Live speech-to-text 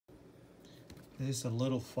This is a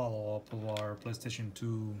little follow-up of our PlayStation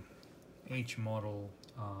 2 H model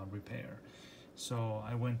repair. So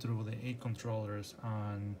I went through the 8 controllers,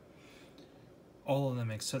 and all of them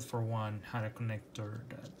except for one had a connector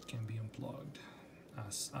that can be unplugged,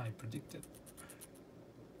 as I predicted.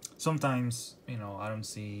 Sometimes, I don't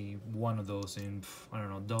see one of those in, I don't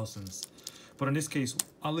know, dozens. But in this case,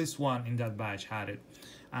 at least one in that batch had it.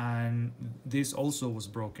 And this also was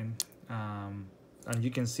broken. And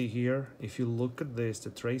you can see here, if you look at this,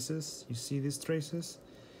 the traces, you see these traces?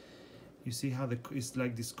 You see how it's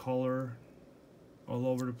like this color all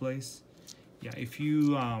over the place? Yeah, if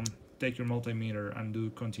you take your multimeter and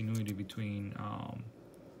do continuity between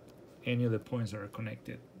any of the points that are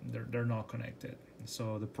connected, they're not connected.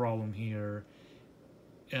 So the problem here,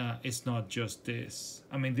 it's not just this.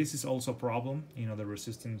 I mean, this is also a problem. The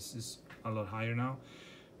resistance is a lot higher now,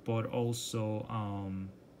 but also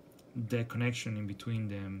the connection in between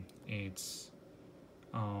them, it's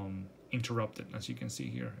interrupted, as you can see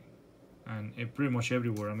here, and it pretty much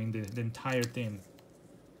everywhere. I mean, the entire thing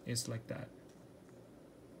is like that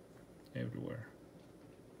everywhere.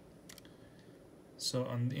 So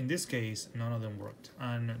in this case, none of them worked,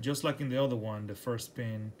 and just like in the other one, the first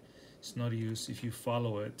pin is not used. If you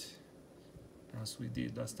follow it as we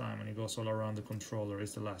did last time, and it goes all around the controller,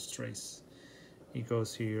 it's the last trace. It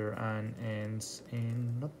goes here and ends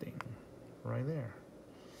in nothing right there.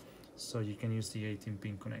 So you can use the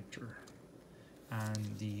 18-pin connector and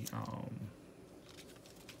the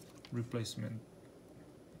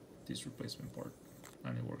this replacement part,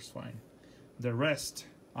 and it works fine. The rest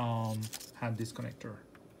had this connector,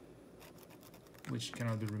 which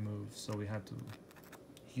cannot be removed, so we had to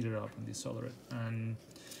heat it up and desolder it, and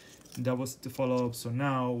that was the follow-up. So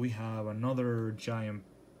now we have another giant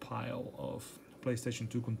pile of PlayStation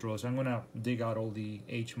 2 controllers. I'm gonna dig out all the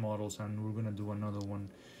H models, and we're gonna do another one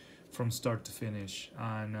from start to finish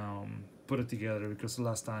and put it together, because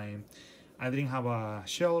last time I didn't have a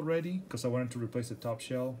shell ready because I wanted to replace the top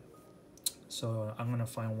shell. So I'm gonna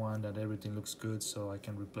find one that everything looks good, so I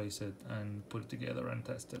can replace it and put it together and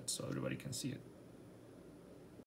test it so everybody can see it.